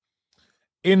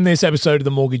In this episode of the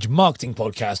Mortgage Marketing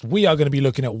Podcast, we are going to be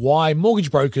looking at why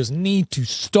mortgage brokers need to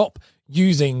stop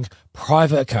using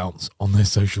private accounts on their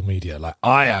social media. Like,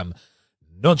 I am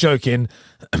not joking.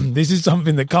 This is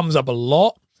something that comes up a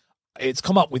lot. It's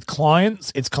come up with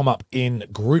clients. It's come up in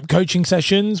group coaching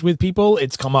sessions with people.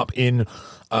 It's come up in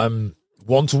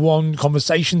one-to-one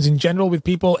conversations in general with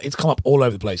people. It's come up all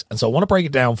over the place. And so I want to break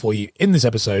it down for you in this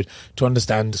episode to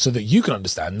understand, so that you can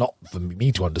understand, not for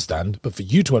me to understand, but for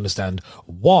you to understand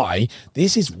why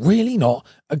this is really not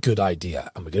a good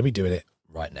idea. And we're going to be doing it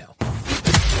right now.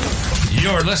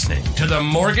 You're listening to the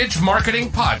Mortgage Marketing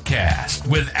Podcast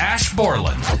with Ash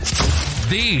Borland,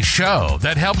 the show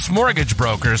that helps mortgage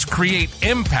brokers create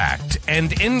impact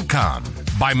and income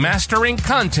by mastering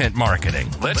content marketing.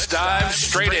 Let's dive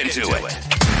straight into it.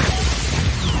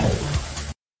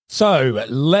 So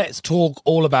let's talk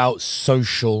all about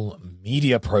social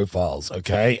media profiles,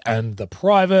 okay? And the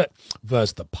private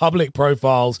versus the public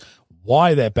profiles,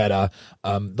 why they're better,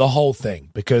 the whole thing.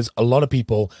 Because a lot of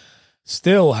people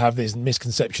still have this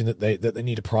misconception that they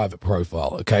need a private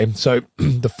profile, okay? So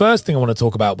the first thing I want to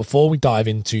talk about before we dive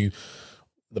into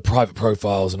the private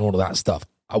profiles and all of that stuff,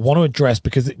 I want to address,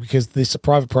 because this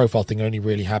private profile thing only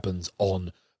really happens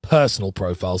on personal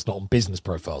profiles, not on business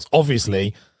profiles.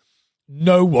 Obviously,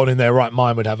 no one in their right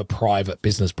mind would have a private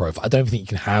business profile. I don't think you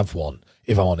can have one,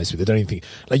 if I'm honest with you. I don't even think,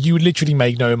 like, you would literally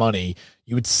make no money.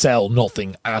 You would sell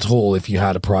nothing at all if you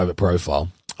had a private profile.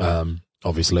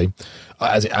 Obviously,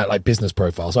 like business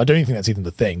profiles. So I don't even think that's even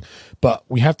the thing. But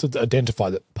we have to identify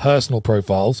that personal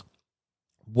profiles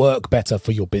work better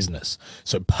for your business.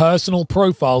 So personal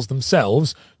profiles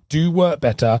themselves do work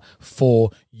better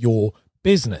for your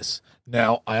business.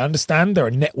 Now, I understand there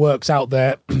are networks out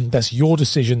there. That's your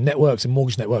decision. Networks and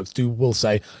mortgage networks will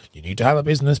say you need to have a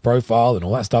business profile and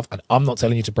all that stuff. And I'm not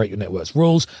telling you to break your network's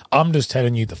rules. I'm just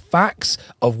telling you the facts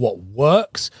of what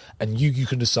works, and you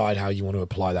can decide how you want to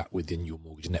apply that within your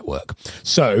mortgage network.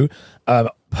 So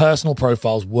personal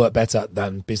profiles work better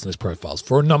than business profiles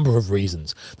for a number of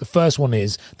reasons. The first one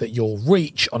is that your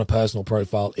reach on a personal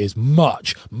profile is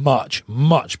much, much,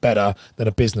 much better than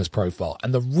a business profile.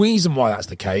 And the reason why that's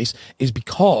the case is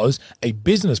because a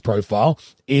business profile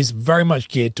is very much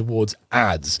geared towards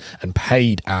ads and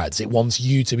paid ads. It wants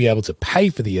you to be able to pay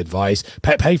for the advice,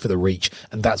 pay for the reach,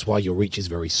 and that's why your reach is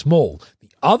very small. The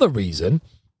other reason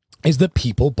is that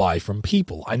people buy from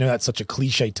people. I know that's such a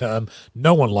cliche term.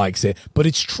 No one likes it, but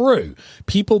it's true.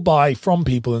 People buy from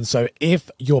people. And so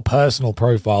if your personal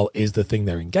profile is the thing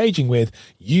they're engaging with,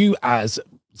 you as,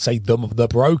 say, the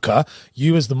broker,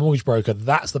 you as the mortgage broker,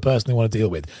 that's the person they want to deal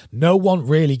with. No one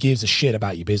really gives a shit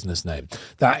about your business name.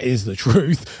 That is the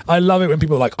truth. I love it when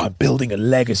people are like, I'm building a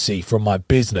legacy from my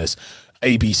business.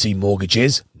 ABC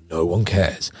Mortgages, no one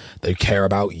cares. They care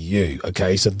about you,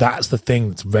 okay? So that's the thing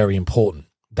that's very important.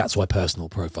 That's why personal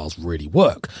profiles really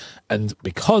work. And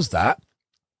because that's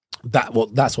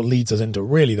what leads us into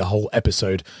really the whole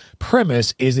episode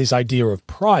premise is this idea of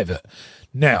private.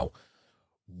 Now,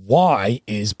 why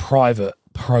is private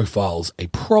profiles a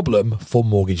problem for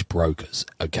mortgage brokers?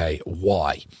 Okay,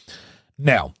 why?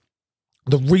 Now,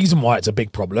 the reason why it's a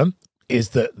big problem is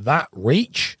that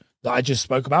reach that I just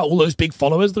spoke about, all those big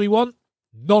followers that we want,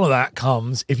 none of that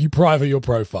comes if you private your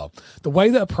profile. The way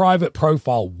that a private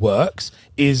profile works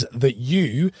is that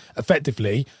you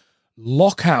effectively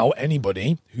lock out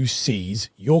anybody who sees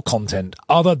your content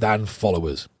other than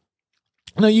followers.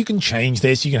 Now, you can change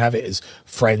this. You can have it as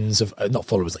friends of, not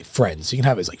followers, like friends. You can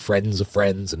have it as like friends of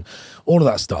friends and all of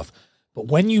that stuff. But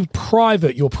when you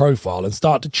private your profile and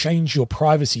start to change your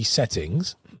privacy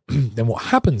settings, then what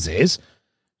happens is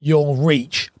your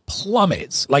reach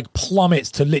plummets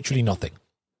to literally nothing.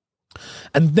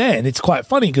 And then it's quite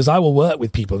funny because I will work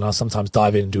with people and I'll sometimes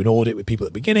dive in and do an audit with people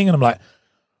at the beginning. And I'm like,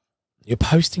 you're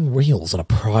posting reels on a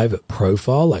private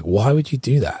profile? Like, why would you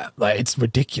do that? Like, it's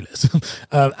ridiculous.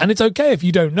 And it's okay if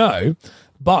you don't know,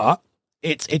 but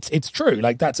it's true.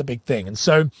 Like, that's a big thing. And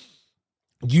so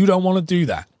you don't want to do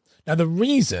that. Now, the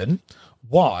reason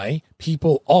why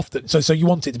people often, so you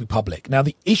want it to be public. Now,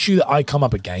 the issue that I come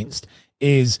up against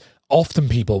is often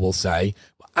people will say,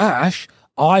 Ash,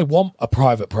 I want a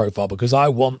private profile because I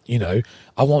want,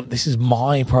 this is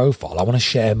my profile. I want to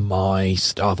share my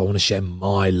stuff. I want to share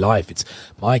my life. It's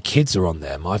my kids are on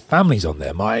there. My family's on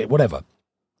there. My whatever,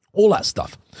 all that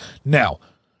stuff. Now,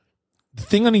 the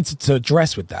thing I need to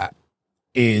address with that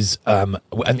is, and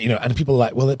people are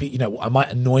like, well, I might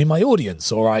annoy my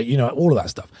audience or all of that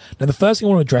stuff. Now, the first thing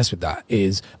I want to address with that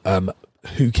is,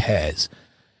 who cares?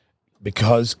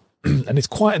 Because, and it's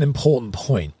quite an important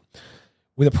point.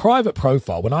 With a private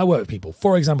profile, when I work with people,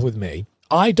 for example, with me,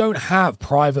 I don't have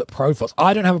private profiles.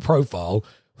 I don't have a profile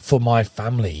for my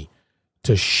family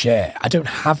to share. I don't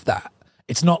have that.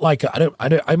 It's not like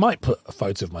I might put a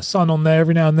photo of my son on there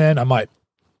every now and then.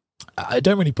 I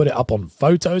don't really put it up on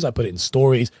photos. I put it in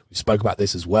stories. We spoke about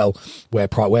this as well,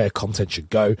 where content should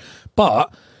go.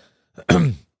 But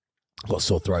I've got a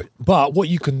sore throat. But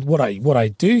what I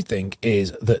do think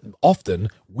is that often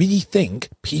we think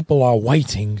people are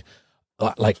waiting,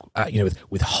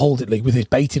 with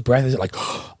bated breath. Is it like,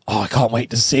 oh, I can't wait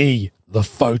to see the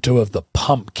photo of the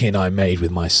pumpkin I made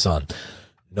with my son.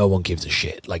 No one gives a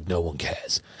shit. Like, no one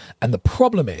cares. And the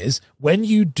problem is, when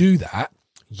you do that,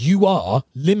 you are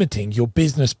limiting your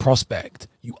business prospect.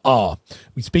 You are.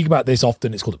 We speak about this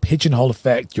often. It's called a pigeonhole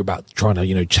effect. You're about trying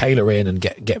to, tailor in and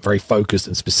get very focused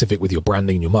and specific with your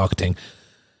branding and your marketing.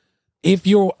 If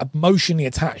you're emotionally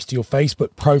attached to your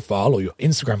Facebook profile or your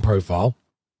Instagram profile,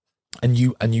 and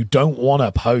you don't want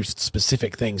to post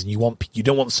specific things, and you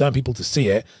don't want certain people to see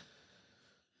it,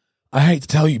 I hate to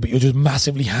tell you, but you're just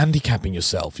massively handicapping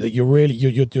yourself.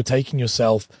 You're taking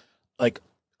yourself like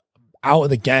out of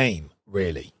the game,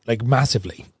 really, like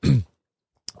massively,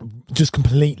 just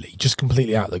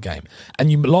completely out of the game.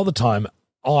 And a lot of the time,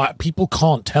 people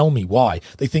can't tell me why.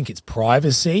 They think it's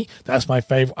privacy. That's my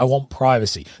favorite. I want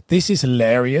privacy. This is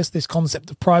hilarious, this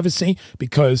concept of privacy,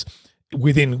 because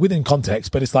within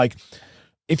context, but it's like,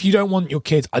 if you don't want your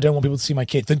kids, I don't want people to see my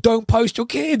kids, then don't post your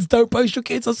kids. Don't post your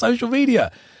kids on social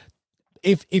media.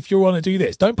 If you want to do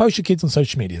this, don't post your kids on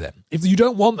social media then. If you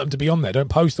don't want them to be on there, don't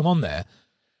post them on there.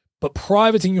 But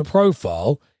privating your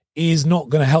profile is not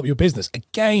going to help your business.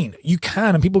 Again, you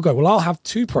can, and people go, well, I'll have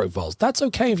 2 profiles. That's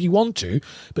okay if you want to,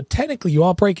 but technically you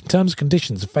are breaking terms and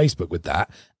conditions of Facebook with that,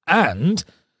 and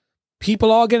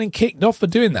people are getting kicked off for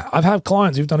doing that. I've had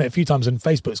clients who've done it a few times and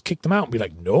Facebook's kicked them out and be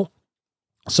like, no.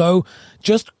 So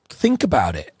just think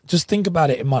about it. Just think about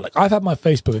it in mind. Like, I've had my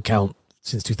Facebook account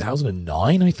since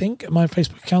 2009, I think. My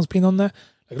Facebook account's been on there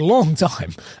like a long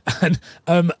time. And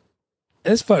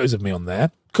there's photos of me on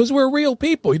there because we're real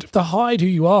people. You don't have to hide who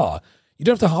you are. You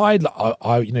don't have to hide.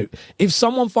 If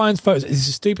someone finds photos, it's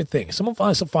a stupid thing. If someone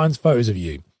finds photos of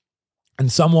you,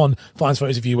 and someone finds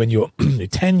photos of you when you're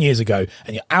 10 years ago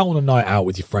and you're out on a night out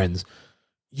with your friends,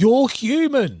 you're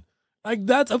human. Like,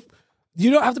 you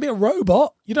don't have to be a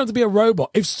robot. You don't have to be a robot.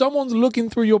 If someone's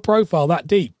looking through your profile that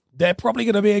deep, they're probably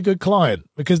going to be a good client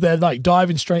because they're like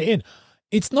diving straight in.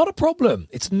 It's not a problem.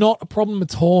 It's not a problem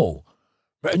at all.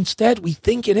 But instead, we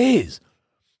think it is.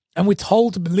 And we're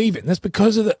told to believe it. And that's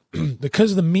because of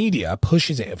the media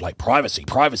pushes it of like privacy.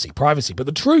 But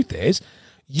the truth is,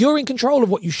 you're in control of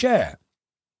what you share.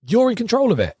 You're in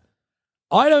control of it.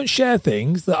 I don't share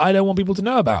things that I don't want people to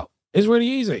know about. It's really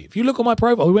easy. If you look at my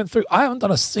profile, I haven't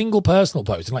done a single personal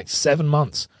post in like 7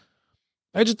 months.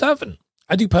 I just haven't.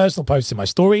 I do personal posts in my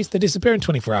stories. They disappear in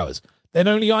 24 hours. Then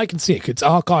only I can see it. It's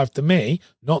archived to me,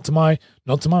 not to my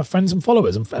friends and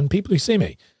followers and people who see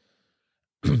me.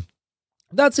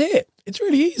 That's it. It's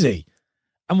really easy.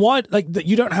 And why,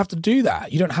 you don't have to do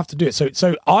that. You don't have to do it.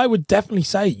 So I would definitely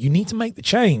say you need to make the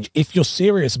change if you're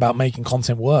serious about making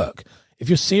content work. If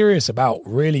you're serious about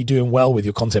really doing well with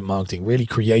your content marketing, really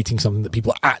creating something that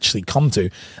people actually come to,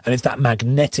 and it's that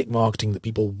magnetic marketing that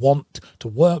people want to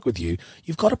work with you,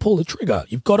 you've got to pull the trigger.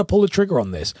 You've got to pull the trigger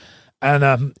on this.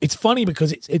 And it's funny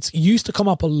because it's used to come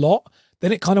up a lot.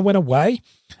 Then it kind of went away.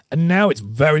 And now it's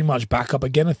very much back up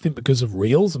again, I think, because of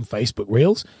Reels and Facebook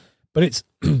Reels. But it's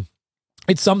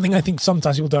it's something I think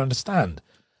sometimes people don't understand.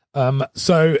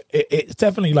 So it's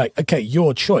definitely like, okay,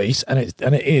 your choice, and it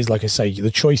is, like I say, the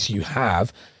choice you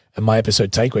have, and my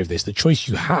episode takeaway of this, the choice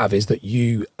you have is that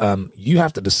you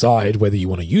have to decide whether you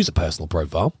want to use a personal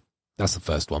profile. That's the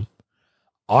first one.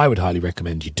 I would highly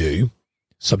recommend you do,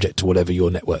 subject to whatever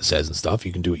your network says and stuff.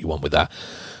 You can do what you want with that.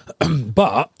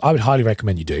 But I would highly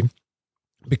recommend you do,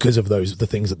 because of the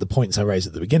things that the points I raised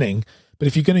at the beginning. But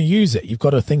if you're going to use it, you've got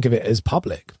to think of it as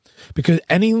public, because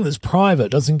anything that's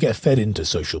private doesn't get fed into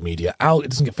social media. It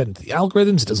doesn't get fed into the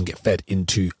algorithms. It doesn't get fed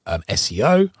into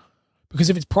SEO, because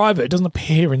if it's private, it doesn't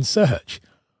appear in search.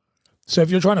 So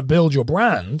if you're trying to build your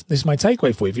brand, this is my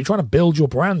takeaway for you. If you're trying to build your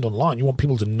brand online, you want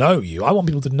people to know you. I want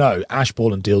people to know Ash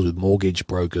Borland deals with mortgage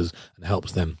brokers and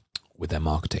helps them with their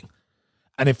marketing.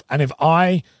 And if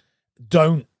I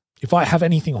have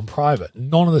anything on private,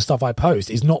 none of the stuff I post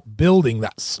is not building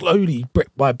that slowly, brick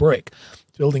by brick,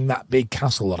 building that big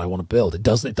castle that I want to build. It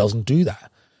doesn't do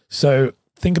that. So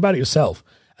think about it yourself,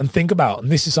 and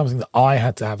this is something that I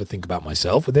had to have a think about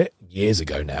myself with it years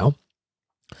ago now.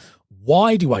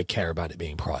 Why do I care about it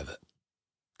being private?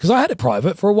 Because I had it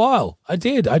private for a while. I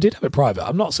did have it private.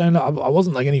 I'm not saying that I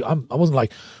wasn't like I wasn't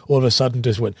like all of a sudden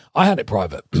just went, I had it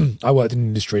private. I worked in an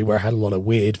industry where I had a lot of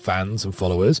weird fans and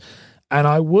followers. And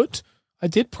I I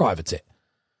did private it.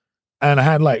 And I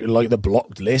had like the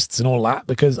blocked lists and all that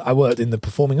because I worked in the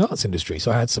performing arts industry.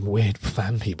 So I had some weird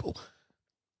fan people.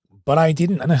 But I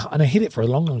didn't, and I hid it for a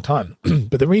long, long time.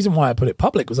 But the reason why I put it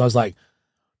public was I was like,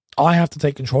 I have to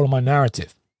take control of my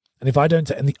narrative. And if I don't,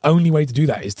 and the only way to do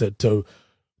that is to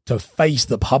face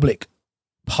the public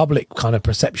kind of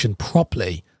perception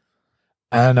properly.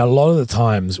 And a lot of the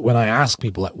times when I ask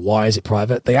people, like, why is it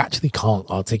private? They actually can't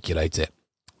articulate it.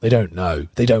 They don't know.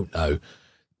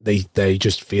 They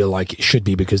just feel like it should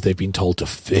be because they've been told to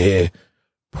fear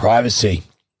privacy,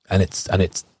 and it's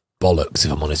bollocks,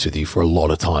 if I'm honest with you, for a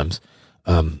lot of times.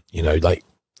 Like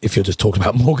if you're just talking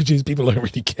about mortgages, people don't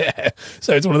really care.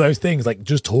 So it's one of those things, like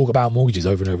just talk about mortgages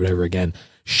over and over and over again.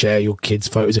 Share your kids'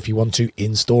 photos if you want to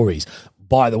in stories.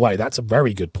 By the way, that's a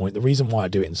very good point. The reason why I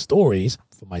do it in stories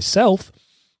for myself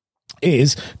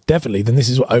is definitely, then this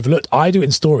is what I overlooked. I do it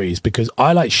in stories because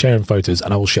I like sharing photos,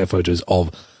 and I will share photos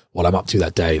of what I'm up to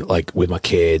that day, like with my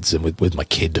kids and with my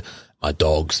kid, my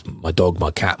dogs, my dog,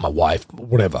 my cat, my wife,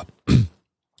 whatever.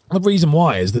 The reason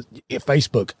why is that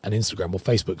Facebook and Instagram, well,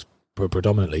 Facebook's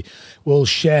predominantly, will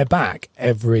share back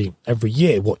every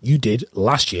year what you did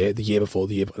last year, the year before,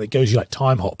 the year. It goes you like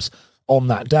time hops on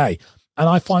that day. And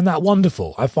I find that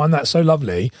wonderful. I find that so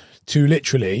lovely to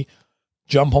literally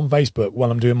jump on Facebook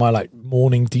while I'm doing my like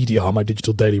morning DDR, my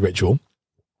digital daily ritual,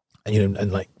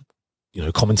 and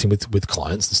commenting with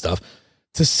clients and stuff,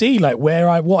 to see like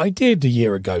what I did a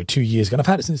year ago, 2 years ago. And I've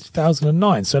had it since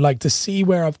 2009. So like to see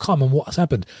where I've come and what's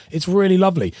happened, it's really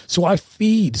lovely. So I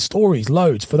feed stories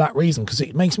loads for that reason, because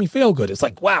it makes me feel good. It's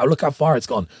like, wow, look how far it's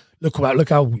gone. Look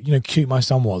how cute my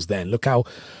son was then. Look how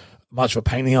much of a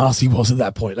pain in the arse he was at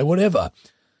that point, like whatever.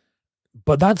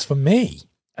 But that's for me.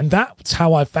 And that's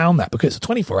how I found that, because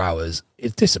 24 hours,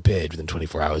 it disappeared within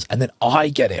 24 hours. And then I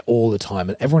get it all the time,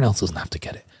 and everyone else doesn't have to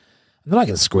get it. And then I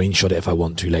can screenshot it if I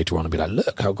want to later on and be like,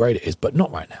 look how great it is, but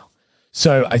not right now.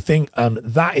 So I think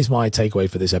that is my takeaway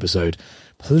for this episode.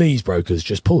 Please, brokers,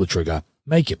 just pull the trigger,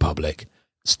 make it public,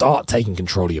 start taking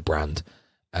control of your brand,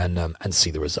 and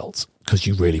see the results, because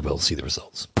you really will see the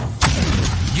results.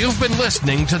 You've been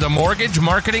listening to the Mortgage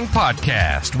Marketing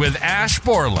Podcast with Ash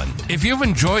Borland. If you've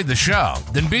enjoyed the show,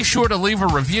 then be sure to leave a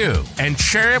review and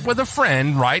share it with a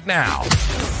friend right now.